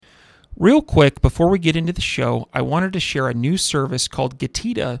Real quick, before we get into the show, I wanted to share a new service called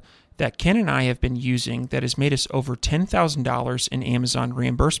Getita that Ken and I have been using that has made us over $10,000 in Amazon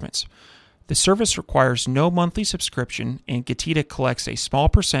reimbursements. The service requires no monthly subscription, and Getita collects a small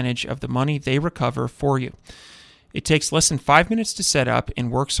percentage of the money they recover for you. It takes less than 5 minutes to set up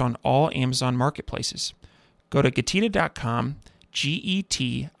and works on all Amazon marketplaces. Go to Getita.com,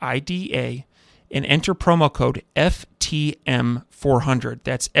 Getida, and enter promo code FTM400.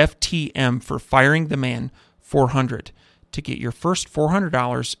 That's FTM for Firing the Man 400 to get your first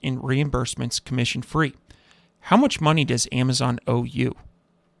 $400 in reimbursements commission free. How much money does Amazon owe you?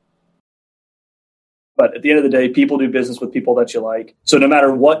 But at the end of the day, people do business with people that you like. So no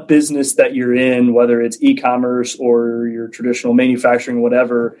matter what business that you're in, whether it's e-commerce or your traditional manufacturing,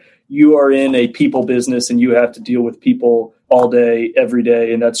 whatever, you are in a people business and you have to deal with people all day, every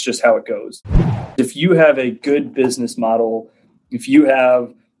day. And that's just how it goes. If you have a good business model, if you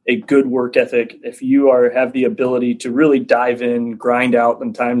have a good work ethic, if you have the ability to really dive in, grind out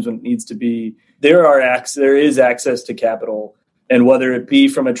in times when it needs to be, there is access to capital. And whether it be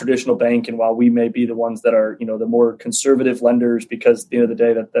from a traditional bank, and while we may be the ones that are, the more conservative lenders, because at the end of the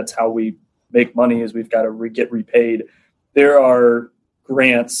day, that's how we make money, is we've got to get repaid. There are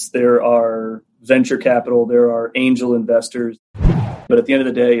grants, there are venture capital, there are angel investors. But at the end of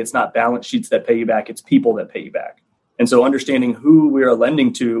the day, it's not balance sheets that pay you back, it's people that pay you back. And so understanding who we are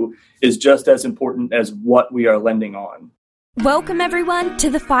lending to is just as important as what we are lending on. Welcome everyone to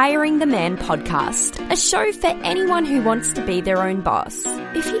the Firing the Man podcast, a show for anyone who wants to be their own boss.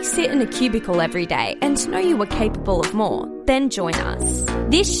 If you sit in a cubicle every day and know you are capable of more, then join us.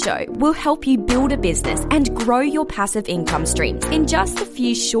 This show will help you build a business and grow your passive income streams in just a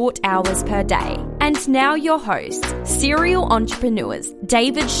few short hours per day. And now your hosts, serial entrepreneurs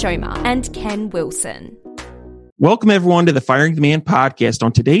David Schomer and Ken Wilson. Welcome, everyone, to the Firing the Man podcast.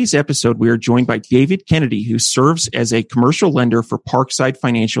 On today's episode, we are joined by David Kennedy, who serves as a commercial lender for Parkside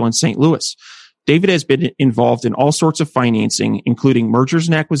Financial in St. Louis. David has been involved in all sorts of financing, including mergers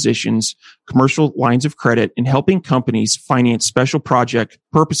and acquisitions, commercial lines of credit, and helping companies finance special project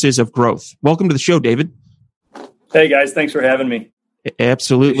purposes of growth. Welcome to the show, David. Hey, guys. Thanks for having me.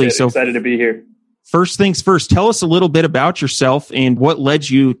 Absolutely. So excited to be here. First things first, tell us a little bit about yourself and what led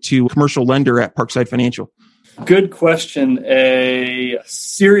you to commercial lender at Parkside Financial. Good question. A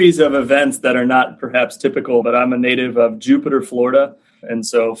series of events that are not perhaps typical, but I'm a native of Jupiter, Florida. And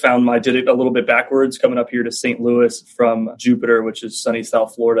so did it a little bit backwards coming up here to St. Louis from Jupiter, which is sunny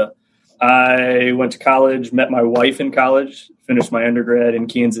South Florida. I went to college, met my wife in college, finished my undergrad in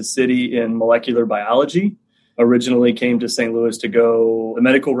Kansas City in molecular biology. Originally came to St. Louis to go the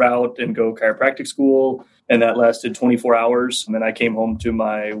medical route and go chiropractic school. And that lasted 24 hours. And then I came home to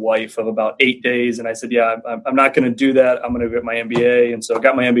my wife of about 8 days. And I said, I'm not going to do that. I'm going to get my MBA. And so I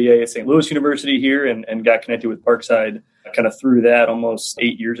got my MBA at St. Louis University here and got connected with Parkside kind of through that almost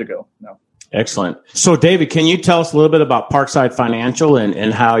 8 years ago now. Excellent. So, David, can you tell us a little bit about Parkside Financial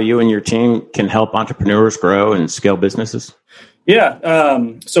and how you and your team can help entrepreneurs grow and scale businesses? Yeah.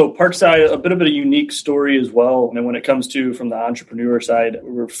 So Parkside, a bit of a unique story as well. And when it comes to from the entrepreneur side,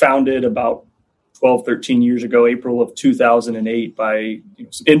 we were founded about 12, 13 years ago, April of 2008 by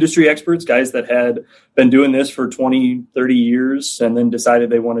some industry experts, guys that had been doing this for 20, 30 years and then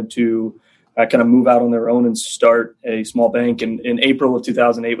decided they wanted to kind of move out on their own and start a small bank. And in April of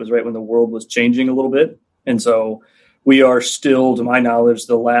 2008 was right when the world was changing a little bit. And so we are still, to my knowledge,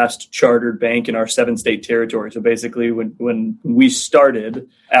 the last chartered bank in our 7-state territory. So basically, when we started,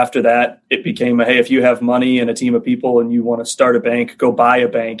 after that, it became hey, if you have money and a team of people and you want to start a bank, go buy a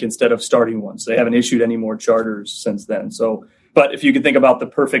bank instead of starting one. So they haven't issued any more charters since then. So, but if you can think about the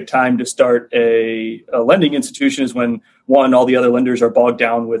perfect time to start a lending institution is when, one, all the other lenders are bogged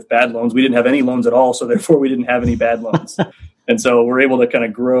down with bad loans. We didn't have any loans at all, so therefore we didn't have any bad loans. And so we're able to kind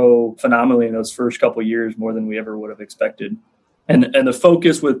of grow phenomenally in those first couple of years more than we ever would have expected. And the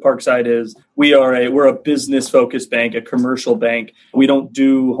focus with Parkside is we're a business focused bank, a commercial bank. We don't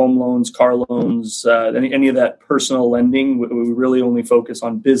do home loans, car loans, any of that personal lending. We really only focus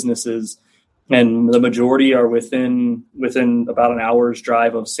on businesses, and the majority are within about an hour's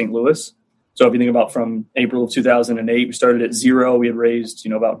drive of St. Louis. So if you think about from April of 2008, we started at zero. We had raised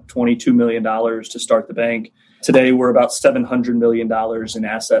about $22 million to start the bank. Today, we're about $700 million in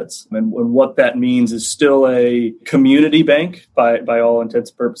assets. And what that means is still a community bank by all intents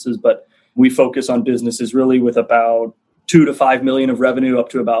and purposes, but we focus on businesses really with about 2 to 5 million of revenue up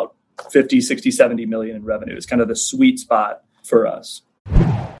to about 50, 60, 70 million in revenue. It's kind of the sweet spot for us.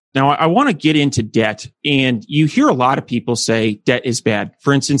 Now, I want to get into debt, and you hear a lot of people say debt is bad.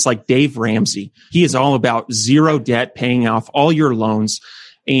 For instance, like Dave Ramsey, he is all about zero debt, paying off all your loans.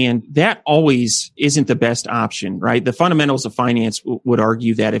 And that always isn't the best option, right? The fundamentals of finance would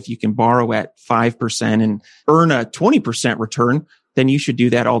argue that if you can borrow at 5% and earn a 20% return, then you should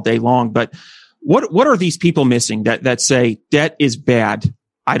do that all day long. But what are these people missing that say debt is bad?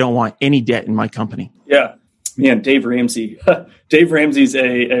 I don't want any debt in my company. Yeah. Man, Dave Ramsey. Dave Ramsey's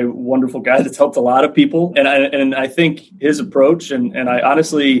a wonderful guy that's helped a lot of people. And I think his approach, and I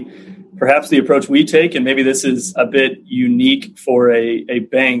honestly, perhaps the approach we take, and maybe this is a bit unique for a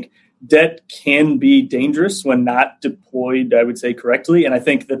bank, debt can be dangerous when not deployed, I would say, correctly. And I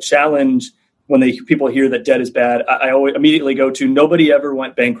think the challenge when people hear that debt is bad, I always immediately go to nobody ever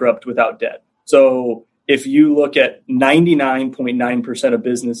went bankrupt without debt. So if you look at 99.9% of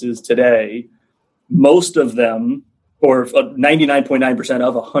businesses today, most of them, or 99.9%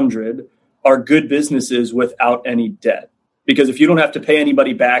 of 100, are good businesses without any debt. Because if you don't have to pay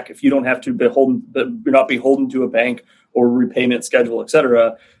anybody back, if you don't have to you're not beholden to a bank or repayment schedule, et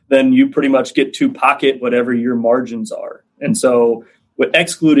cetera, then you pretty much get to pocket whatever your margins are. And so with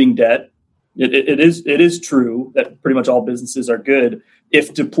excluding debt, it is true that pretty much all businesses are good.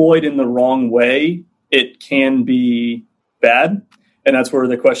 If deployed in the wrong way, it can be bad. And that's where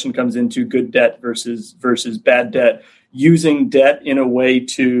the question comes into good debt versus bad debt. Using debt in a way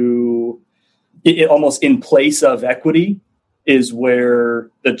to almost in place of equity is where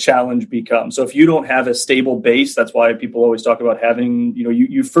the challenge becomes. So if you don't have a stable base, that's why people always talk about having,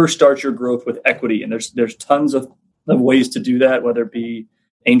 you first start your growth with equity. And there's tons of ways to do that, whether it be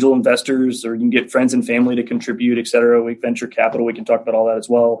angel investors or you can get friends and family to contribute, et cetera. We venture capital, we can talk about all that as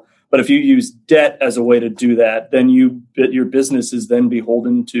well. But if you use debt as a way to do that, then your business is then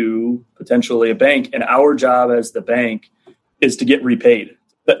beholden to potentially a bank. And our job as the bank is to get repaid.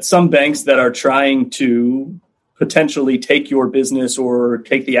 But some banks that are trying to potentially take your business or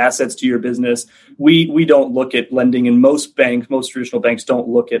take the assets to your business, we don't look at lending. And most traditional banks don't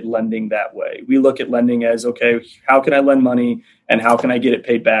look at lending that way. We look at lending as, okay, how can I lend money and how can I get it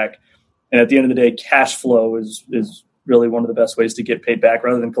paid back? And at the end of the day, cash flow is really one of the best ways to get paid back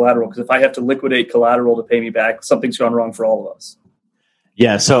rather than collateral. Because if I have to liquidate collateral to pay me back, something's gone wrong for all of us.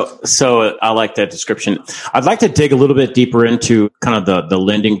 Yeah, so I like that description. I'd like to dig a little bit deeper into kind of the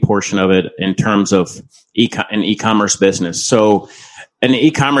lending portion of it in terms of an e-commerce business. So in the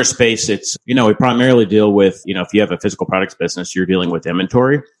e-commerce space, it's, we primarily deal with, if you have a physical products business, you're dealing with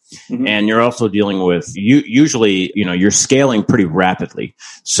inventory. Mm-hmm. And you're also dealing with, usually, you're scaling pretty rapidly.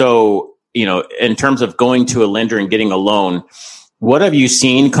 So, in terms of going to a lender and getting a loan, what have you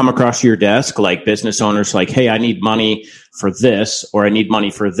seen come across your desk, like business owners like, hey, I need money for this, or I need money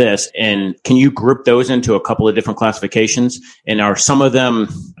for this? And can you group those into a couple of different classifications? And do some of them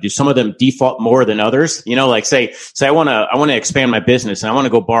default more than others? Like say I want to expand my business and I want to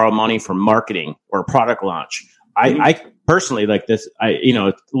go borrow money for marketing or product launch. Mm-hmm. I personally like this. It's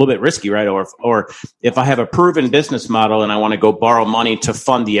a little bit risky, right? Or if I have a proven business model and I want to go borrow money to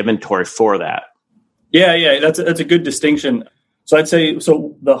fund the inventory for that. Yeah, that's a good distinction. So I'd say,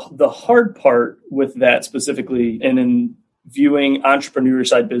 the hard part with that specifically, and in viewing entrepreneur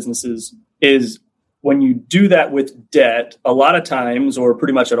side businesses, is when you do that with debt, a lot of times, or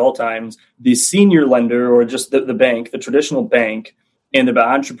pretty much at all times, the senior lender or just the bank, the traditional bank, and the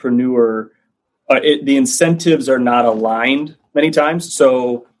entrepreneur, the incentives are not aligned many times.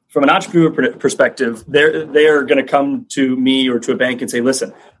 So from an entrepreneur perspective, they're going to come to me or to a bank and say,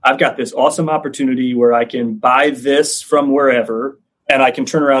 listen, I've got this awesome opportunity where I can buy this from wherever and I can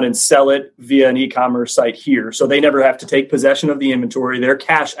turn around and sell it via an e-commerce site here. So they never have to take possession of the inventory. Their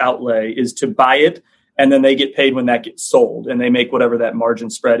cash outlay is to buy it, and then they get paid when that gets sold, and they make whatever that margin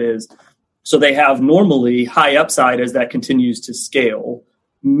spread is. So they have normally high upside as that continues to scale.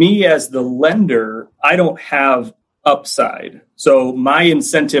 Me as the lender, I don't have upside. So my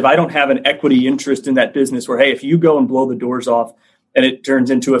incentive, I don't have an equity interest in that business where, hey, if you go and blow the doors off and it turns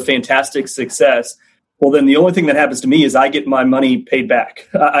into a fantastic success, well, then the only thing that happens to me is I get my money paid back,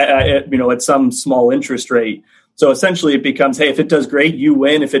 at some small interest rate. So essentially it becomes, hey, if it does great, you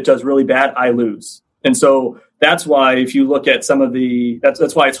win. If it does really bad, I lose. And so that's why if you look at some of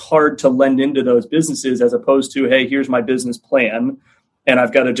that's why it's hard to lend into those businesses as opposed to, hey, here's my business plan. And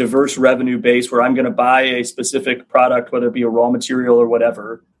I've got a diverse revenue base where I'm going to buy a specific product, whether it be a raw material or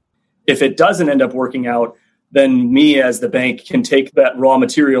whatever. If it doesn't end up working out, then me as the bank can take that raw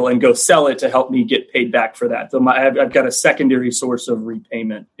material and go sell it to help me get paid back for that. So I've got a secondary source of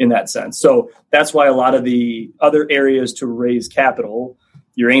repayment in that sense. So that's why a lot of the other areas to raise capital,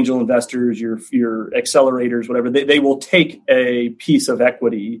 your angel investors, your accelerators, whatever, they will take a piece of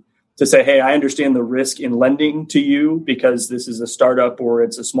equity to say, hey, I understand the risk in lending to you because this is a startup or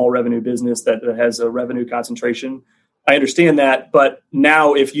it's a small revenue business that has a revenue concentration. I understand that, but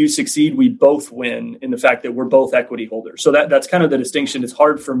now if you succeed, we both win in the fact that we're both equity holders. So that's kind of the distinction. It's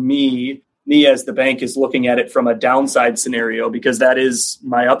hard for me as the bank is looking at it from a downside scenario, because that is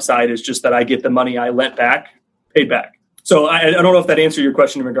my upside, is just that I get the money I lent back, paid back. So I don't know if that answered your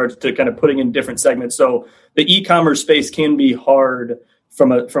question in regards to kind of putting in different segments. So the e-commerce space can be hard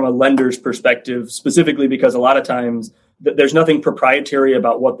from a lender's perspective, specifically because a lot of times there's nothing proprietary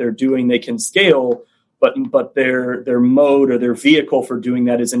about what they're doing. They can scale, but their mode or their vehicle for doing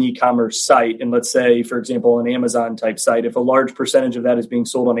that is an e-commerce site. And let's say, for example, an Amazon type site, if a large percentage of that is being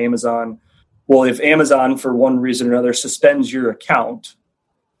sold on Amazon, well, if Amazon for one reason or another suspends your account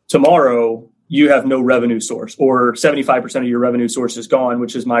tomorrow, you have no revenue source, or 75% of your revenue source is gone,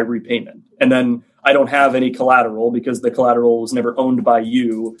 which is my repayment. And then I don't have any collateral because the collateral was never owned by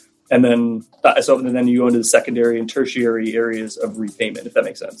you. And then you go into the secondary and tertiary areas of repayment, if that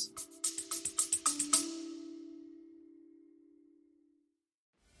makes sense.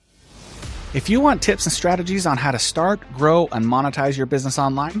 If you want tips and strategies on how to start, grow, and monetize your business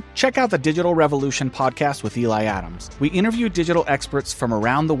online, check out the Digital Revolution podcast with Eli Adams. We interview digital experts from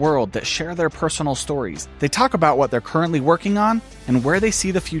around the world that share their personal stories. They talk about what they're currently working on and where they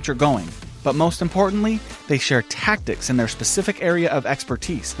see the future going. But most importantly, they share tactics in their specific area of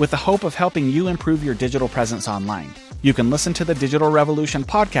expertise with the hope of helping you improve your digital presence online. You can listen to the Digital Revolution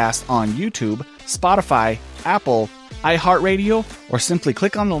podcast on YouTube, Spotify, Apple, iHeartRadio, or simply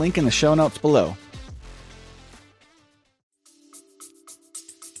click on the link in the show notes below.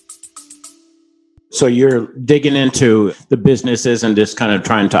 So you're digging into the businesses and just kind of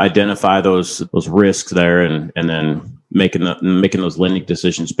trying to identify those risks there, and then making those lending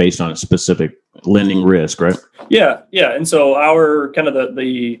decisions based on a specific lending risk, right? Yeah. And so our kind of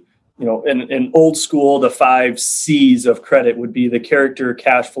the in old school, the 5 C's of credit would be the character,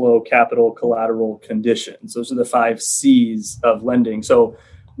 cash flow, capital, collateral, conditions. Those are the 5 C's of lending. So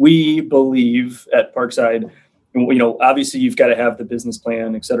we believe at Parkside, obviously you've got to have the business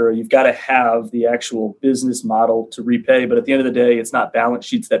plan, et cetera. You've got to have the actual business model to repay. But at the end of the day, it's not balance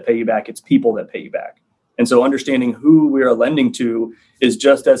sheets that pay you back. It's people that pay you back. And so understanding who we are lending to is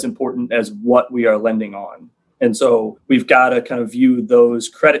just as important as what we are lending on. And so we've got to kind of view those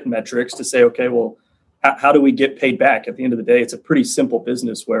credit metrics to say, okay, well, how do we get paid back? At the end of the day, it's a pretty simple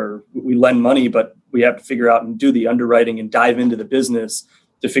business where we lend money, but we have to figure out and do the underwriting and dive into the business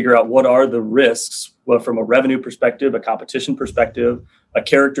to figure out what are the risks, well, from a revenue perspective, a competition perspective, a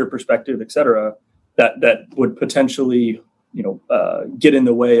character perspective, et cetera, that would potentially, get in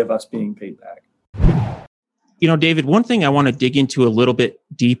the way of us being paid back. David, one thing I want to dig into a little bit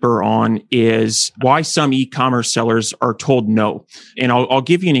deeper on is why some e-commerce sellers are told no. And I'll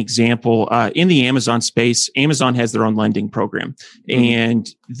give you an example. In the Amazon space, Amazon has their own lending program, and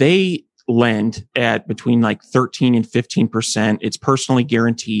they lend at between like 13 and 15%. It's personally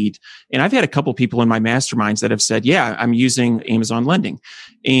guaranteed. And I've had a couple people in my masterminds that have said, yeah, I'm using Amazon lending.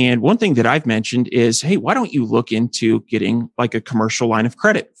 And one thing that I've mentioned is, hey, why don't you look into getting like a commercial line of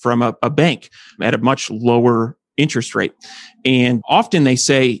credit from a bank at a much lower interest rate? And often they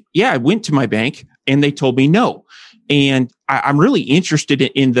say, yeah, I went to my bank and they told me no. And I'm really interested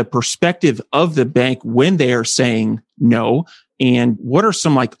in the perspective of the bank when they are saying no. And what are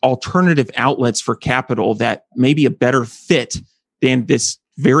some like alternative outlets for capital that may be a better fit than this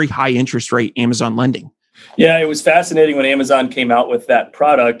very high interest rate Amazon lending? Yeah, it was fascinating when Amazon came out with that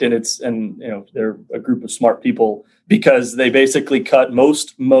product, and they're a group of smart people, because they basically cut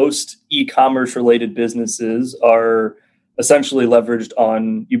most e-commerce related businesses are essentially leveraged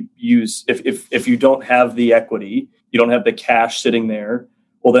on if you don't have the equity, you don't have the cash sitting there,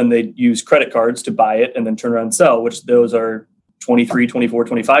 well, then they use credit cards to buy it and then turn around and sell, which those are 23, 24,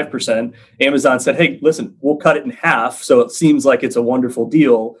 25%. Amazon said, hey, listen, we'll cut it in half. So it seems like it's a wonderful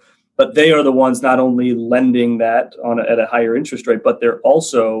deal, but they are the ones not only lending that at a higher interest rate, but they're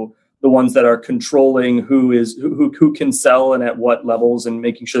also the ones that are controlling who can sell and at what levels, and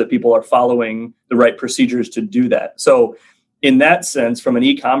making sure that people are following the right procedures to do that. So in that sense, from an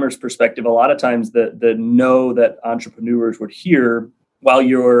e-commerce perspective, a lot of times the no that entrepreneurs would hear, while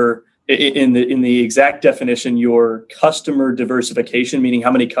you're in the exact definition, your customer diversification, meaning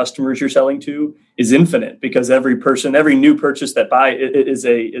how many customers you're selling to, is infinite, because every new purchase that buy is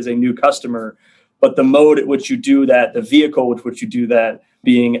a new customer. But the mode at which you do that, the vehicle with which you do that,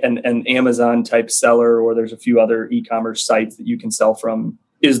 being an Amazon type seller, or there's a few other e-commerce sites that you can sell from,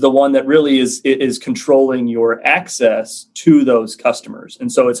 is the one that really is controlling your access to those customers.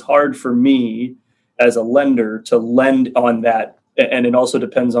 And so it's hard for me as a lender to lend on that. And it also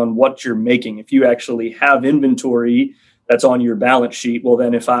depends on what you're making. If you actually have inventory that's on your balance sheet. Well,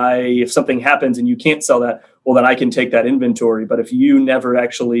 then if something happens and you can't sell that, well, then I can take that inventory. But if you never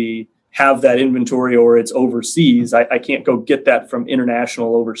actually have that inventory or it's overseas, I can't go get that from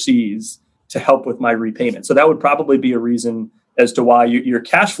international overseas to help with my repayment. So that would probably be a reason as to why your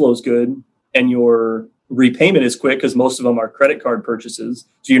cash flow is good and your repayment is quick, because most of them are credit card purchases.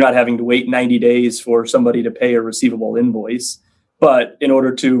 So you're not having to wait 90 days for somebody to pay a receivable invoice. But in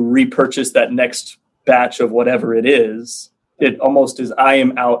order to repurchase that next batch of whatever it is, it almost is I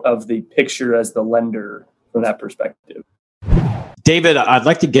am out of the picture as the lender from that perspective. David, I'd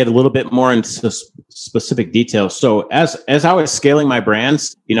like to get a little bit more into specific details. So as I was scaling my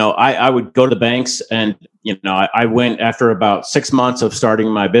brands, I would go to the banks and, I went after about 6 months of starting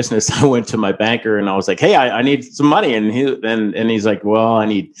my business. I went to my banker and I was like, hey, I need some money. And he's like, well, I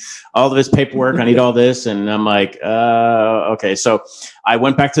need all of this paperwork. I need all this. And I'm like, okay. So I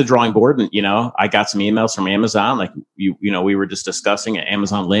went back to the drawing board and, I got some emails from Amazon. Like, we were just discussing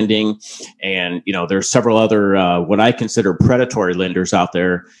Amazon lending, and, there's several other, what I consider predatory lenders out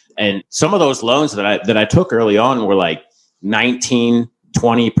there. And some of those loans that I took early on were like 19,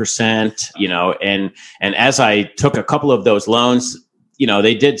 20%, and as I took a couple of those loans,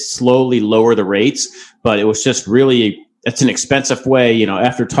 they did slowly lower the rates, but it was just really, it's an expensive way,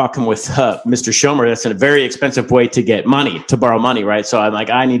 after talking with Mr. Schomer, that's a very expensive way to borrow money, right? So I'm like,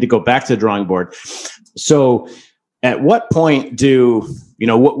 I need to go back to the drawing board. So at what point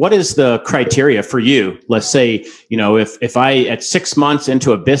what is the criteria for you? Let's say, if I, at 6 months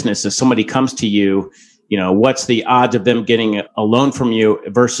into a business, if somebody comes to you, what's the odds of them getting a loan from you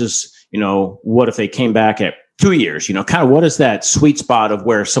versus, what if they came back at 2 years? Kind of what is that sweet spot of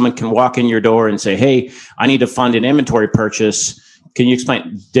where someone can walk in your door and say, hey, I need to fund an inventory purchase. Can you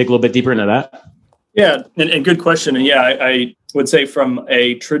dig a little bit deeper into that? Yeah, and good question. And yeah, I would say from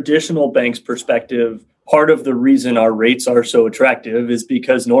a traditional bank's perspective, part of the reason our rates are so attractive is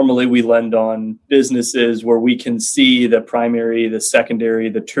because normally we lend on businesses where we can see the primary, the secondary,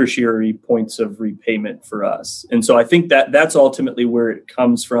 the tertiary points of repayment for us. And so I think that's ultimately where it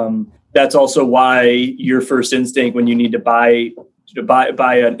comes from. That's also why your first instinct when you need to buy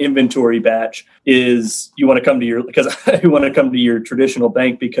an inventory batch is you want to come to your traditional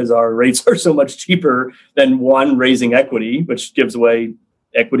bank because our rates are so much cheaper than, one, raising equity, which gives away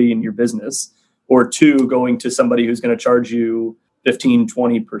equity in your business, or two, going to somebody who's going to charge you 15,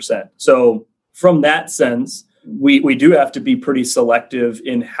 20%. So from that sense, we do have to be pretty selective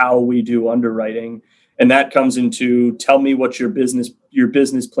in how we do underwriting. And that comes into, tell me what your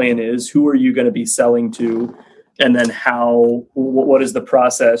business plan is, who are you going to be selling to, and then what is the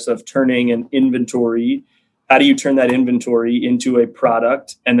process of turning an inventory? How do you turn that inventory into a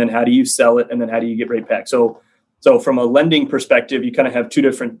product? And then how do you sell it? And then how do you get rate back? So from a lending perspective, you kind of have two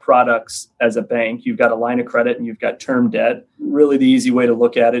different products as a bank. You've got a line of credit and you've got term debt. Really, the easy way to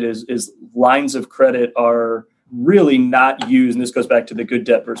look at it is lines of credit are really not used, and this goes back to the good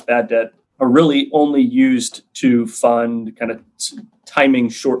debt versus bad debt, are really only used to fund kind of timing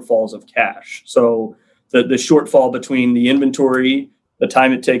shortfalls of cash. So the shortfall between the inventory, the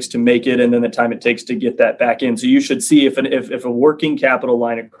time it takes to make it, and then the time it takes to get that back in. So you should see if a working capital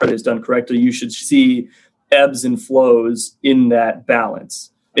line of credit is done correctly, you should see ebbs and flows in that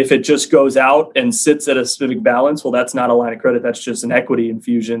balance. If it just goes out and sits at a specific balance, well, that's not a line of credit. That's just an equity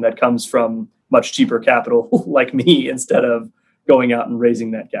infusion that comes from much cheaper capital like me instead of going out and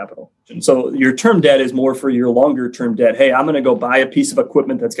raising that capital. And so your term debt is more for your longer term debt. Hey, I'm going to go buy a piece of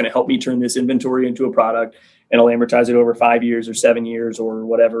equipment that's going to help me turn this inventory into a product, and I'll amortize it over 5 years or 7 years or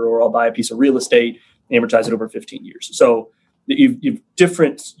whatever, or I'll buy a piece of real estate, amortize it over 15 years. So you've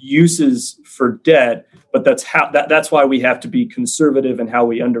different uses for debt, but that's why we have to be conservative in how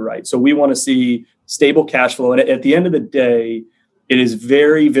we underwrite. So we want to see stable cash flow. And at the end of the day, it is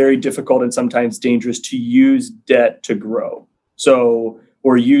very, very difficult and sometimes dangerous to use debt to grow.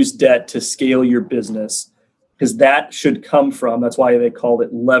 Or use debt to scale your business, because that should come from, that's why they call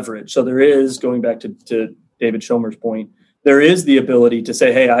it leverage. So there is, going back to David Schomer's point, there is the ability to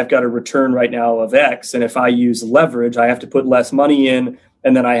say, hey, I've got a return right now of X. And if I use leverage, I have to put less money in.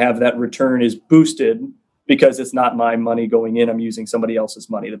 And then I have that return is boosted because it's not my money going in. I'm using somebody else's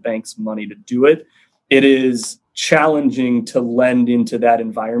money, the bank's money, to do it. It is challenging to lend into that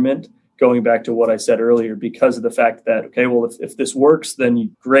environment, going back to what I said earlier, because of the fact that, okay, well, if this works,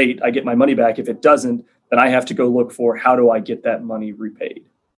 then great, I get my money back. If it doesn't, then I have to go look for, how do I get that money repaid?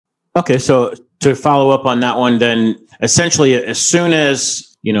 Okay, so to follow up on that one, then essentially, as soon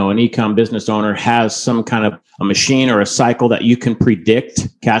as an e-com business owner has some kind of a machine or a cycle that you can predict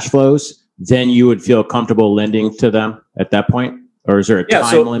cash flows, then you would feel comfortable lending to them at that point? Or is there a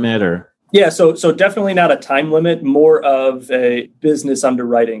time limit? Or Yeah, so definitely not a time limit, more of a business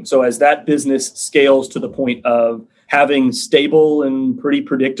underwriting. So as that business scales to the point of having stable and pretty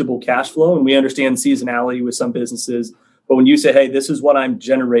predictable cash flow, and we understand seasonality with some businesses, but when you say, hey, this is what I'm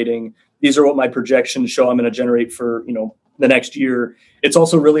generating, these are what my projections show I'm going to generate for, the next year, it's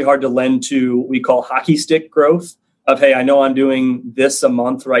also really hard to lend to what we call hockey stick growth of, hey, I know I'm doing this a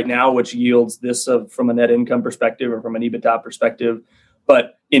month right now, which yields this from a net income perspective or from an EBITDA perspective.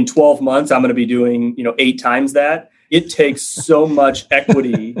 But in 12 months, I'm going to be doing, 8 times that. It takes so much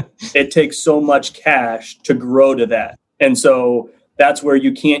equity. It takes so much cash to grow to that. And so that's where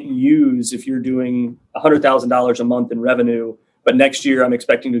you can't use, if you're doing $100,000 a month in revenue, but next year I'm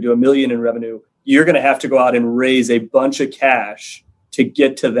expecting to do $1 million in revenue, you're going to have to go out and raise a bunch of cash to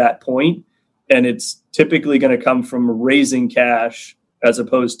get to that point. And it's typically going to come from raising cash as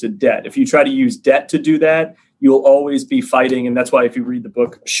opposed to debt. If you try to use debt to do that, you'll always be fighting. And that's why if you read the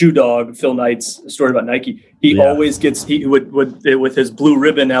book Shoe Dog, Phil Knight's story about Nike, he would with his Blue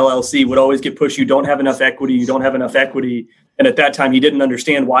Ribbon LLC would always get pushed. You don't have enough equity. You don't have enough equity. And at that time, he didn't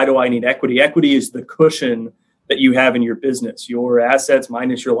understand, why do I need equity? Equity is the cushion that you have in your business, your assets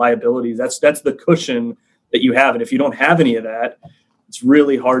minus your liabilities. That's the cushion that you have. And if you don't have any of that, it's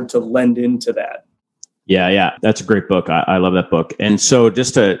really hard to lend into that. Yeah. That's a great book. I love that book. And so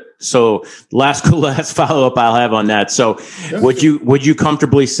last follow up I'll have on that. So sure. Would you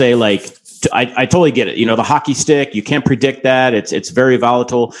comfortably say, like, I totally get it. The hockey stick, you can't predict that. It's very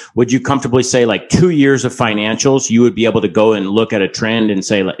volatile. Would you comfortably say, like, 2 years of financials, you would be able to go and look at a trend and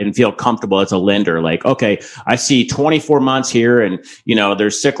say, and feel comfortable as a lender? Like, okay, I see 24 months here and,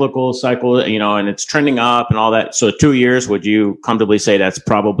 there's cyclical cycle, and it's trending up and all that. So 2 years, would you comfortably say that's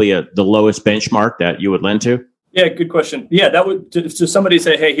probably the lowest benchmark that you would lend to? Yeah, good question. Yeah, that would, to somebody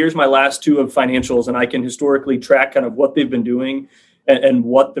say, hey, here's my last 2 of financials, and I can historically track kind of what they've been doing and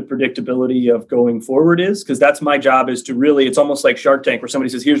what the predictability of going forward is, because that's my job, is to really, it's almost like Shark Tank, where somebody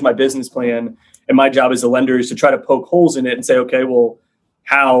says, here's my business plan. And my job as a lender is to try to poke holes in it and say, okay, well,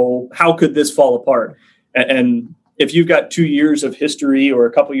 how could this fall apart? And if you've got 2 years of history or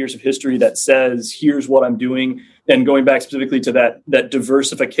a couple of years of history that says, here's what I'm doing, and going back specifically to that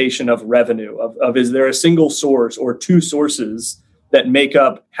diversification of revenue, of is there a single source or 2 sources that make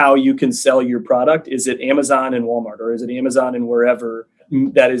up how you can sell your product? Is it Amazon and Walmart, or is it Amazon and wherever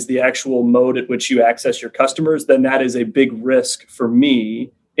that is the actual mode at which you access your customers? Then that is a big risk for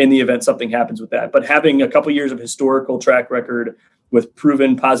me in the event something happens with that. But having a couple of years of historical track record with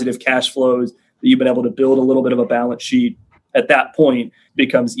proven positive cash flows, that you've been able to build a little bit of a balance sheet, at that point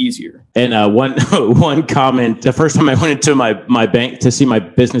becomes easier. And one comment, the first time I went into my bank to see my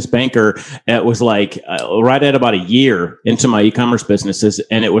business banker, it was like right at about a year into my e-commerce businesses,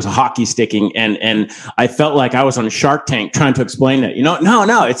 and it was hockey sticking. And I felt like I was on Shark Tank trying to explain it. No,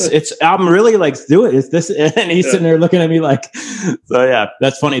 it's I'm really like, do it. It's this. And he's sitting there looking at me like, so yeah,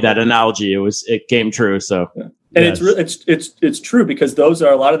 that's funny. That analogy, it came true. So, yeah. And it's true, because those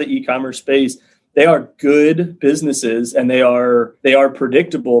are a lot of the e-commerce space. They are good businesses and they are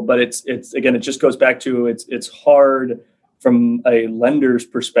predictable, but it's again, it just goes back to it's hard from a lender's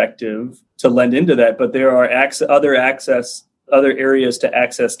perspective to lend into that. But there are other areas to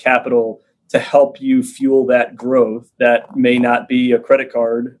access capital to help you fuel that growth that may not be a credit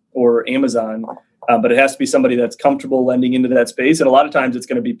card or Amazon, but it has to be somebody that's comfortable lending into that space. And a lot of times it's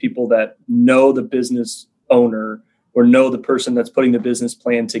going to be people that know the business owner or know the person that's putting the business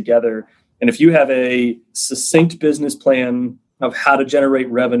plan together. And if you have a succinct business plan of how to generate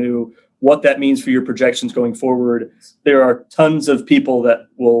revenue, what that means for your projections going forward, there are tons of people that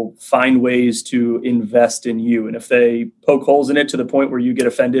will find ways to invest in you. And if they poke holes in it to the point where you get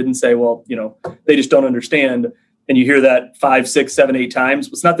offended and say, well, they just don't understand, and you hear that 5, 6, 7, 8 times,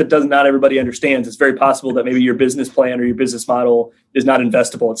 it's not that not everybody understands. It's very possible that maybe your business plan or your business model is not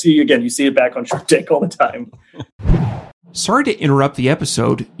investable. You see it back on Shark Tank all the time. Sorry to interrupt the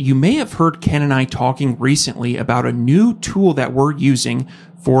episode. You may have heard Ken and I talking recently about a new tool that we're using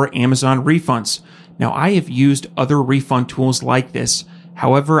for Amazon refunds. Now, I have used other refund tools like this.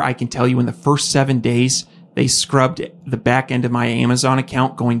 However, I can tell you in the first 7 days, they scrubbed the back end of my Amazon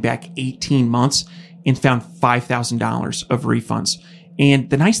account going back 18 months and found $5,000 of refunds. And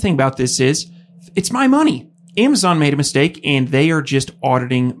the nice thing about this is it's my money. Amazon made a mistake and they are just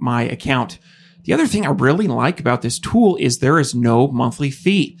auditing my account. The other thing I really like about this tool is there is no monthly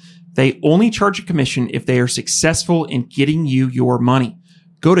fee. They only charge a commission if they are successful in getting you your money.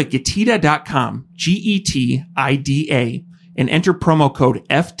 Go to Getida.com, Getida, and enter promo code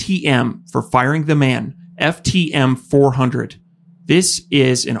FTM for Firing the Man, FTM400. This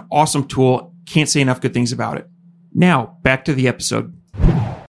is an awesome tool. Can't say enough good things about it. Now, back to the episode.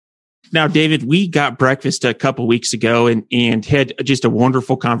 Now, David, we got breakfast a couple weeks ago and had just a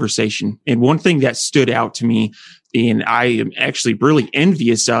wonderful conversation. And one thing that stood out to me, and I am actually really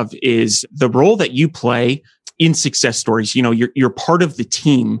envious of, is the role that you play in success stories. You know, you're part of the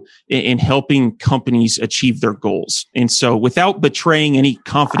team in helping companies achieve their goals. And so without betraying any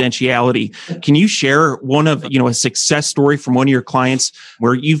confidentiality, can you share one of, a success story from one of your clients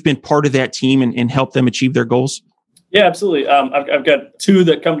where you've been part of that team and helped them achieve their goals? Yeah, absolutely. I've got two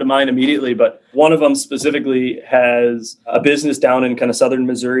that come to mind immediately, but one of them specifically has a business down in kind of southern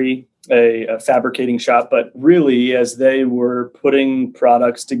Missouri, a fabricating shop. But really, as they were putting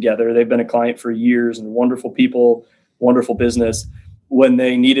products together, they've been a client for years and wonderful people, wonderful business. When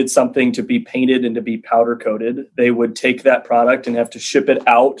they needed something to be painted and to be powder coated, they would take that product and have to ship it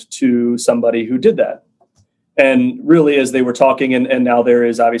out to somebody who did that. And really, as they were talking, and now there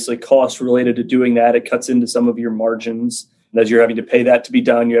is obviously cost related to doing that, it cuts into some of your margins. And as you're having to pay that to be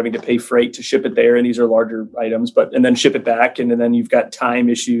done, you're having to pay freight to ship it there. And these are larger items, and then ship it back. And then you've got time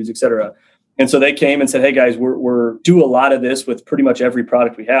issues, et cetera. And so they came and said, hey, guys, we're do a lot of this with pretty much every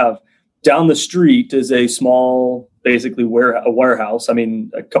product we have. Down the street is a small, basically a warehouse. I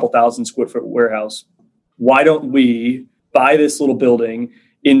mean, a couple 1,000 square foot warehouse. Why don't we buy this little building,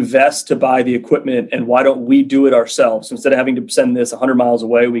 invest to buy the equipment, and why don't we do it ourselves? So instead of having to send this 100 miles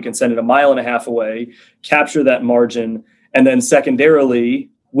away, we can send it 1.5 miles away, capture that margin, and then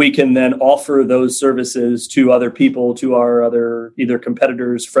secondarily, we can then offer those services to other people, to our other either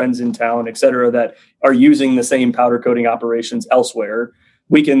competitors, friends in town, et cetera, that are using the same powder coating operations elsewhere.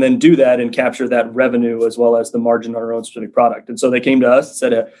 We can then do that and capture that revenue as well as the margin on our own specific product. And so they came to us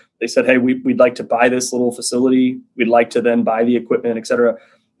and said, hey, we'd like to buy this little facility. We'd like to then buy the equipment, et cetera.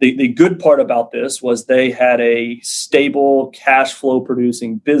 The good part about this was they had a stable cash flow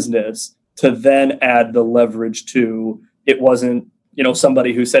producing business to then add the leverage to. It wasn't,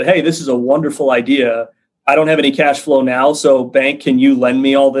 somebody who said, hey, this is a wonderful idea. I don't have any cash flow now. So bank, can you lend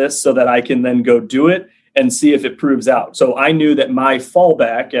me all this so that I can then go do it and see if it proves out? So I knew that my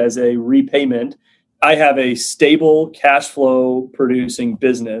fallback as a repayment, I have a stable cash flow producing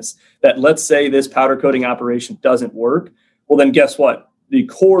business that, let's say this powder coating operation doesn't work. Well, then guess what? The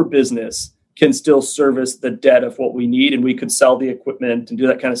core business can still service the debt of what we need, and we could sell the equipment and do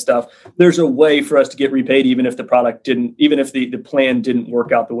that kind of stuff. There's a way for us to get repaid, even if the plan didn't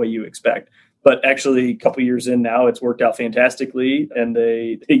work out the way you expect. But actually, a couple of years in now, it's worked out fantastically, and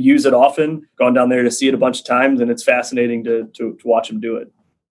they use it often. Gone down there to see it a bunch of times, and it's fascinating to watch them do it.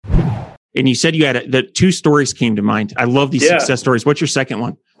 And you said you had the two stories came to mind. I love these success stories. What's your second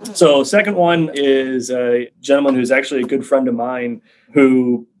one? So second one is a gentleman who's actually a good friend of mine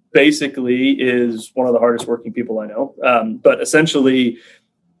who basically is one of the hardest working people I know, but essentially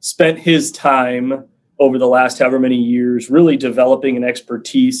spent his time over the last however many years really developing an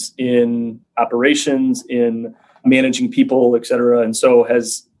expertise in operations, in managing people, et cetera. And so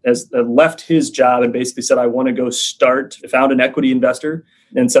has left his job and basically said, I want to go found an equity investor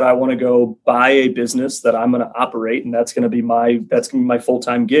and said, I want to go buy a business that I'm going to operate. And that's going to be my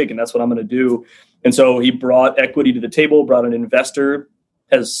full-time gig. And that's what I'm going to do. And so he brought equity to the table, brought an investor,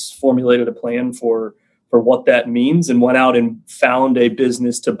 has formulated a plan for what that means, and went out and found a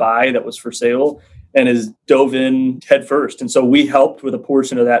business to buy that was for sale and has dove in head first. And so we helped with a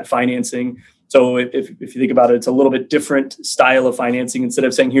portion of that financing. So if you think about it, it's a little bit different style of financing. Instead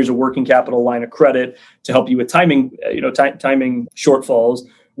of saying, here's a working capital line of credit to help you with timing shortfalls,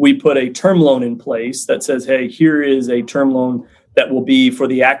 we put a term loan in place that says, hey, here is a term loan that will be for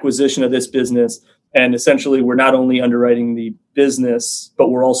the acquisition of this business. And essentially, we're not only underwriting the business, but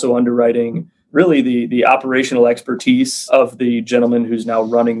we're also underwriting really the operational expertise of the gentleman who's now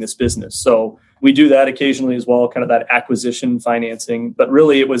running this business. So we do that occasionally as well, kind of that acquisition financing. But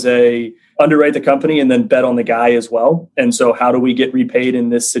really, it was underwrite the company and then bet on the guy as well. And so how do we get repaid in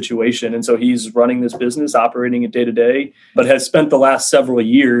this situation? And so he's running this business, operating it day to day, but has spent the last several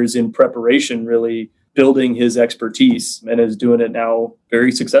years in preparation, really building his expertise, and is doing it now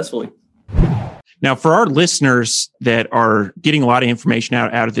very successfully. Now, for our listeners that are getting a lot of information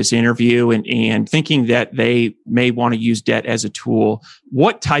out of this interview and thinking that they may want to use debt as a tool,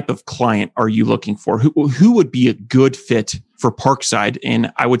 what type of client are you looking for? Who would be a good fit for Parkside?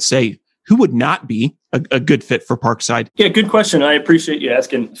 And I would say, who would not be a good fit for Parkside? Yeah, good question. I appreciate you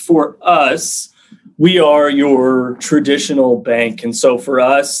asking. For us, we are your traditional bank. And so for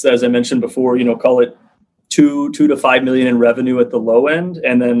us, as I mentioned before, call it $2 to $5 million in revenue at the low end,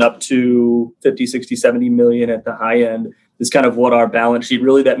 and then up to 50, 60, 70 million at the high end is kind of what our balance sheet.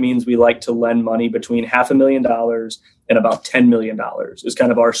 Really, that means we like to lend money between $500,000 and about $10 million is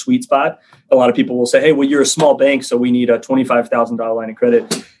kind of our sweet spot. A lot of people will say, hey, well, you're a small bank, so we need a $25,000 line of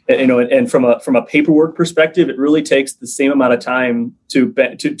credit. And from a paperwork perspective, it really takes the same amount of time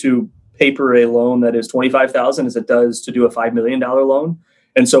to paper a loan that is $25,000 as it does to do a $5 million loan.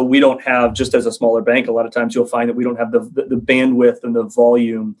 And so we don't have, just as a smaller bank, a lot of times you'll find that we don't have the bandwidth and the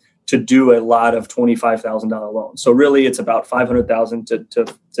volume to do a lot of $25,000 loans. So really it's about $500,000 to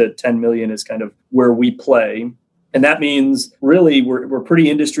 $10 million is kind of where we play. And that means really we're pretty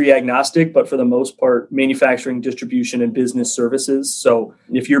industry agnostic, but for the most part, manufacturing, distribution, and business services. So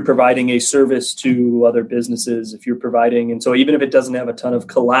if you're providing a service to other businesses, if you're providing, and so even if it doesn't have a ton of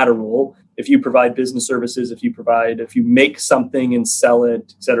collateral, if you provide business services, if you make something and sell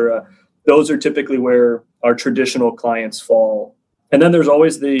it, et cetera, those are typically where our traditional clients fall. And then there's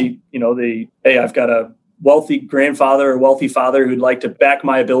always hey, I've got a wealthy grandfather or wealthy father who'd like to back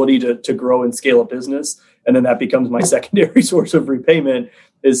my ability to grow and scale a business. And then that becomes my secondary source of repayment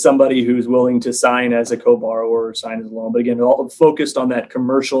is somebody who's willing to sign as a co-borrower or sign as a loan. But again, all focused on that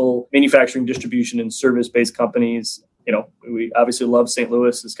commercial manufacturing, distribution, and service-based companies. We obviously love St.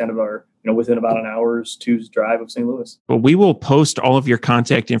 Louis. It's kind of our, within about an hour's drive of St. Louis. Well, we will post all of your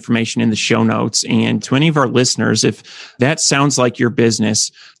contact information in the show notes. And to any of our listeners, if that sounds like your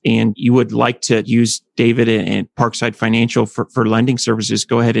business and you would like to use David and Parkside Financial for lending services,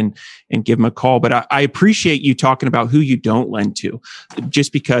 go ahead and give them a call. But I appreciate you talking about who you don't lend to,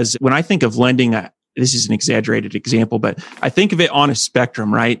 just because when I think of lending, this is an exaggerated example, but I think of it on a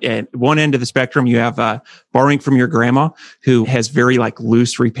spectrum, right? At one end of the spectrum, you have borrowing from your grandma who has very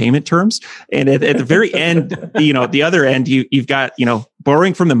loose repayment terms. And at the very end, the other end, you've got,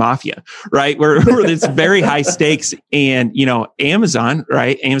 borrowing from the mafia, right? Where it's very high stakes. And, Amazon,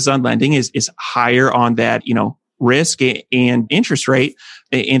 right? Amazon lending is higher on that, risk and interest rate.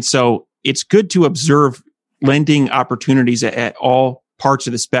 And so it's good to observe lending opportunities at all parts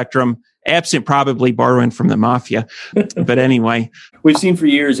of the spectrum, absent probably borrowing from the mafia. But anyway, we've seen for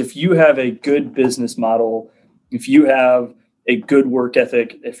years, if you have a good business model, if you have a good work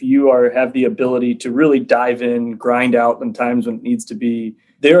ethic, if you have the ability to really dive in, grind out in times when it needs to be,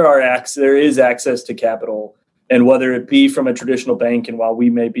 there is access to capital. And whether it be from a traditional bank, and while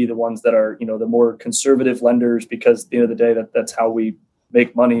we may be the ones that are, the more conservative lenders, because at the end of the day, that's how we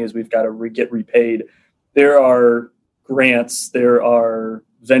make money, is we've got to get repaid. There are grants, there are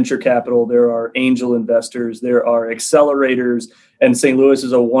venture capital, there are angel investors, there are accelerators, and St. Louis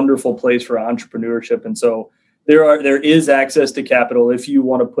is a wonderful place for entrepreneurship. And so there is access to capital if you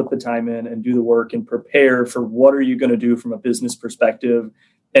want to put the time in and do the work and prepare for what are you going to do from a business perspective,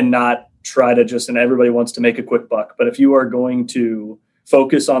 and not try to and everybody wants to make a quick buck. But if you are going to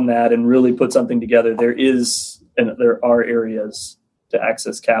focus on that and really put something together, there are areas to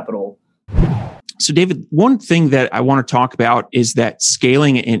access capital. So David, one thing that I want to talk about is that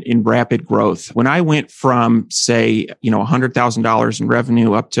scaling in rapid growth. When I went from, say, $100,000 in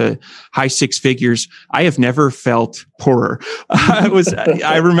revenue up to high six figures, I have never felt poorer.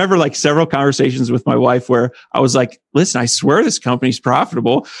 I remember several conversations with my wife where I was like, listen, I swear this company's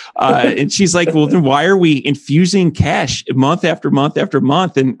profitable. And she's like, well, then why are we infusing cash month after month after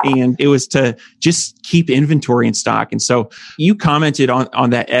month? And it was to just keep inventory in stock. And so you commented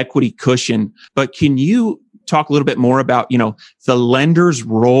on that equity cushion, but can you talk a little bit more about, the lender's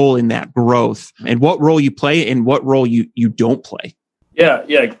role in that growth and what role you play and what role you don't play?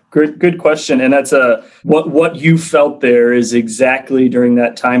 Yeah. Good question. And that's what you felt there is exactly during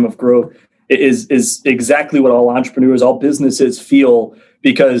that time of growth is exactly what all entrepreneurs, all businesses feel,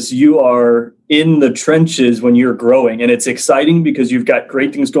 because you are in the trenches when you're growing, and it's exciting because you've got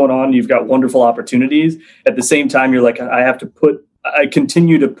great things going on. You've got wonderful opportunities. At the same time, you're like, I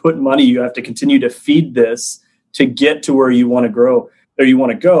continue to put money. You have to continue to feed this to get to where you want to grow, or you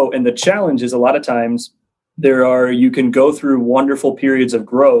want to go. And the challenge is a lot of times you can go through wonderful periods of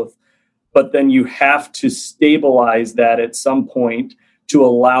growth, but then you have to stabilize that at some point to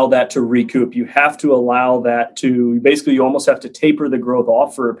allow that to recoup. You have to allow that you almost have to taper the growth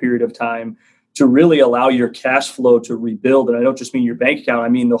off for a period of time to really allow your cash flow to rebuild. And I don't just mean your bank account. I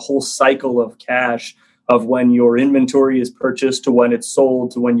mean the whole cycle of cash, of when your inventory is purchased to when it's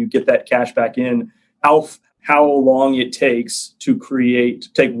sold to when you get that cash back in, how long it takes to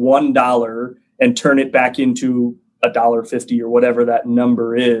take $1 and turn it back into $1.50 or whatever that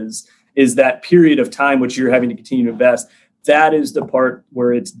number is that period of time which you're having to continue to invest. That is the part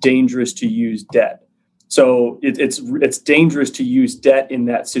where it's dangerous to use debt. So it's dangerous to use debt in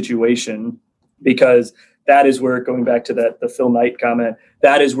that situation, because that is where, going back to the Phil Knight comment,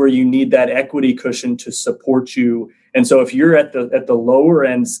 that is where you need that equity cushion to support you. And so if you're at the lower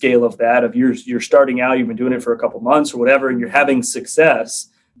end scale of that, if you're starting out, you've been doing it for a couple months or whatever, and you're having success,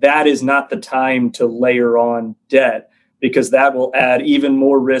 that is not the time to layer on debt, because that will add even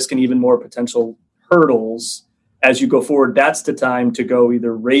more risk and even more potential hurdles as you go forward. That's the time to go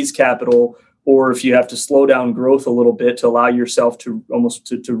either raise capital, or if you have to slow down growth a little bit to allow yourself to almost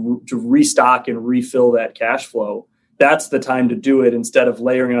to restock and refill that cash flow, that's the time to do it instead of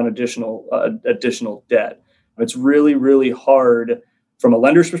layering on additional debt. It's really, really hard from a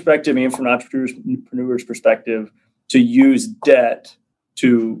lender's perspective and from an entrepreneur's perspective to use debt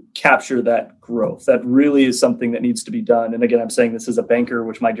to capture that growth. That really is something that needs to be done. And again, I'm saying this as a banker,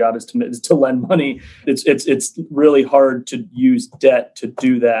 which my job is to lend money. It's really hard to use debt to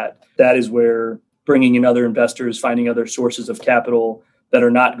do that. That is where bringing in other investors, finding other sources of capital that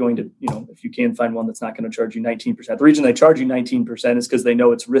are not going to, if you can find one that's not going to charge you 19%. The reason they charge you 19% is because they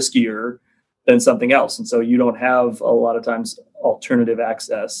know it's riskier than something else. And so you don't have a lot of times alternative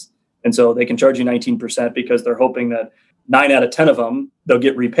access. And so they can charge you 19% because they're hoping that 9 out of 10 of them they'll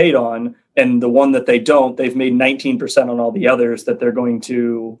get repaid on. And the one that they don't, they've made 19% on all the others that they're going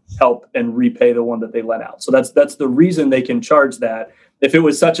to help and repay the one that they lent out. So that's the reason they can charge that. If it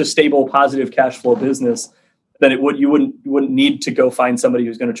was such a stable, positive cash flow business, then you wouldn't need to go find somebody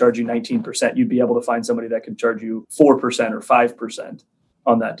who's going to charge you 19%. You'd be able to find somebody that could charge you 4% or 5%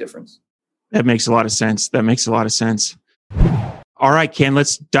 on that difference. That makes a lot of sense. All right, Ken,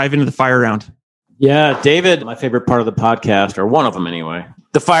 let's dive into the fire round. Yeah, David, my favorite part of the podcast, or one of them anyway,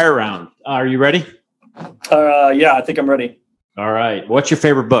 the fire round. Are you ready? Yeah, I think I'm ready. All right. What's your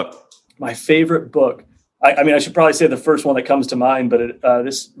favorite book? My favorite book. I should probably say the first one that comes to mind, but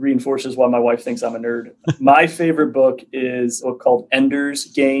this reinforces why my wife thinks I'm a nerd. My favorite book is a book called Ender's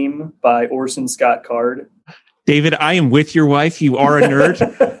Game by Orson Scott Card. David, I am with your wife. You are a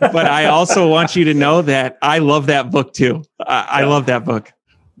nerd, but I also want you to know that I love that book too. I love that book.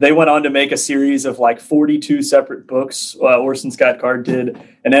 They went on to make a series of like 42 separate books. Orson Scott Card did,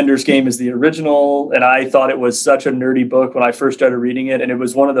 and Ender's Game is the original. And I thought it was such a nerdy book when I first started reading it. And it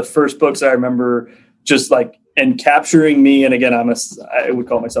was one of the first books I remember just like and capturing me. And again, I would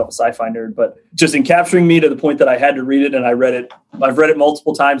call myself a sci-fi nerd, but just in capturing me to the point that I had to read it. And I read it. I've read it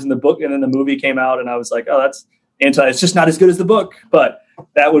multiple times in the book, and then the movie came out, and I was like, oh, it's just not as good as the book. But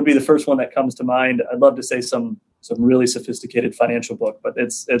that would be the first one that comes to mind. I'd love to say some really sophisticated financial book, but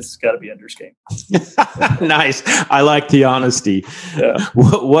it's got to be Ender's Game. Nice. I like the honesty. Yeah.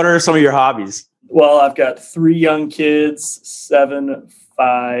 What are some of your hobbies? Well, I've got 3 young kids, 7,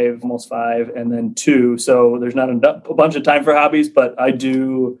 5, almost 5, and then 2. So there's not a bunch of time for hobbies, but I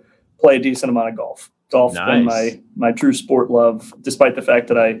do play a decent amount of golf. Golf's been my true sport love, despite the fact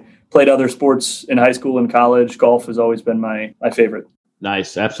that I played other sports in high school and college. Golf has always been my favorite.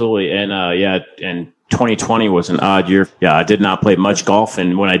 Nice. Absolutely. And and 2020 was an odd year. Yeah, I did not play much golf,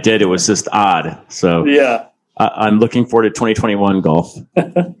 and when I did, it was just odd. So yeah, I'm looking forward to 2021 golf.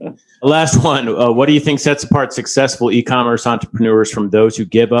 Last one. What do you think sets apart successful e-commerce entrepreneurs from those who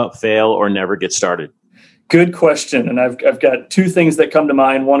give up, fail, or never get started? Good question. And I've got 2 things that come to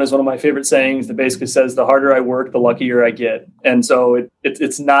mind. One is one of my favorite sayings that basically says, the harder I work, the luckier I get. And so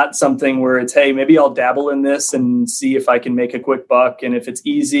it's not something where it's, hey, maybe I'll dabble in this and see if I can make a quick buck. And if it's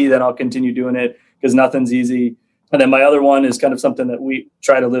easy, then I'll continue doing it, because nothing's easy. And then my other one is kind of something that we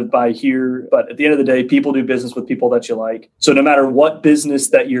try to live by here. But at the end of the day, people do business with people that you like. So no matter what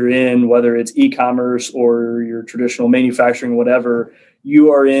business that you're in, whether it's e-commerce or your traditional manufacturing, whatever,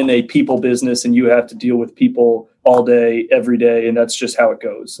 you are in a people business and you have to deal with people all day, every day. And that's just how it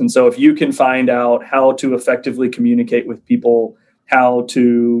goes. And so if you can find out how to effectively communicate with people, how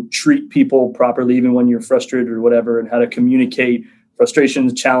to treat people properly, even when you're frustrated or whatever, and how to communicate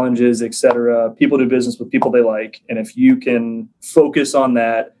frustrations, challenges, etc. People do business with people they like. And if you can focus on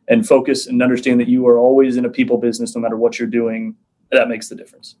that and focus and understand that you are always in a people business, no matter what you're doing, that makes the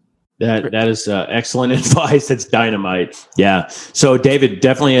difference. That is excellent advice. That's dynamite. Yeah. So David,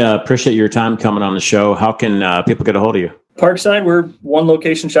 definitely appreciate your time coming on the show. How can people get a hold of you? Parkside, we're one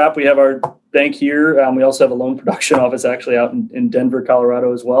location shop. We have our bank here. We also have a loan production office actually out in Denver,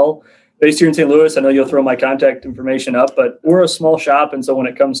 Colorado as well. Based here in St. Louis. I know you'll throw my contact information up, but we're a small shop. And so when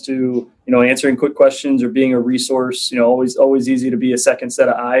it comes to, answering quick questions or being a resource, always easy to be a second set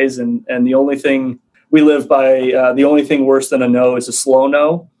of eyes. And the only thing we live by, the only thing worse than a no is a slow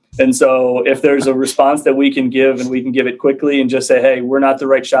no. And so if there's a response that we can give and we can give it quickly and just say, hey, we're not the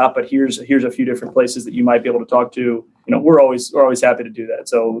right shop, but here's a few different places that you might be able to talk to, we're always happy to do that.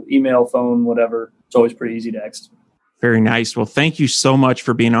 So email, phone, whatever, it's always pretty easy to access. Very nice. Well, thank you so much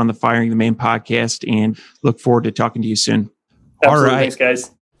for being on the Firing the Man podcast, and look forward to talking to you soon. Absolutely. All right. Thanks,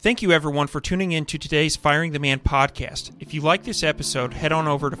 guys. Thank you, everyone, for tuning in to today's Firing the Man podcast. If you like this episode, head on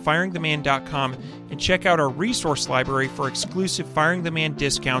over to firingtheman.com and check out our resource library for exclusive Firing the Man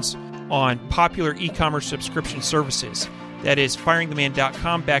discounts on popular e-commerce subscription services. That is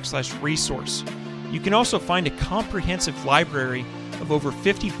firingtheman.com/resource. You can also find a comprehensive library of over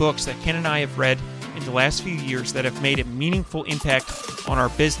 50 books that Ken and I have read in the last few years that have made a meaningful impact on our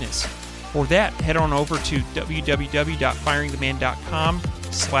business. For that, head on over to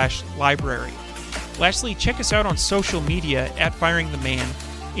www.firingtheman.com/library. Lastly, check us out on social media at Firing the Man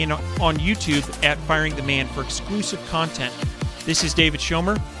and on YouTube at Firing the Man for exclusive content. This is David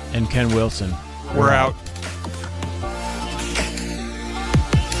Schomer. And Ken Wilson. We're out.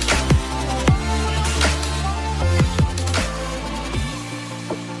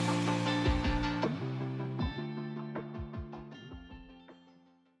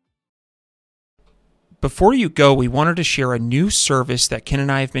 Before you go, we wanted to share a new service that Ken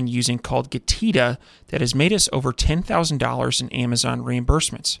and I have been using called Getida that has made us over $10,000 in Amazon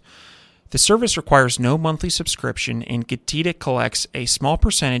reimbursements. The service requires no monthly subscription, and Getida collects a small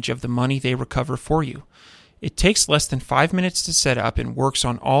percentage of the money they recover for you. It takes less than 5 minutes to set up and works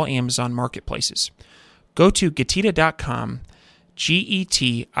on all Amazon marketplaces. Go to Getida.com,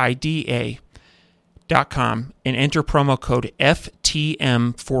 Getida.com, and enter promo code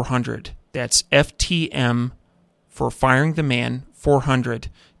FTM400. That's FTM for Firing the Man 400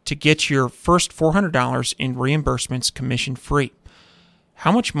 to get your first $400 in reimbursements commission free.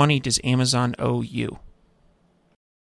 How much money does Amazon owe you?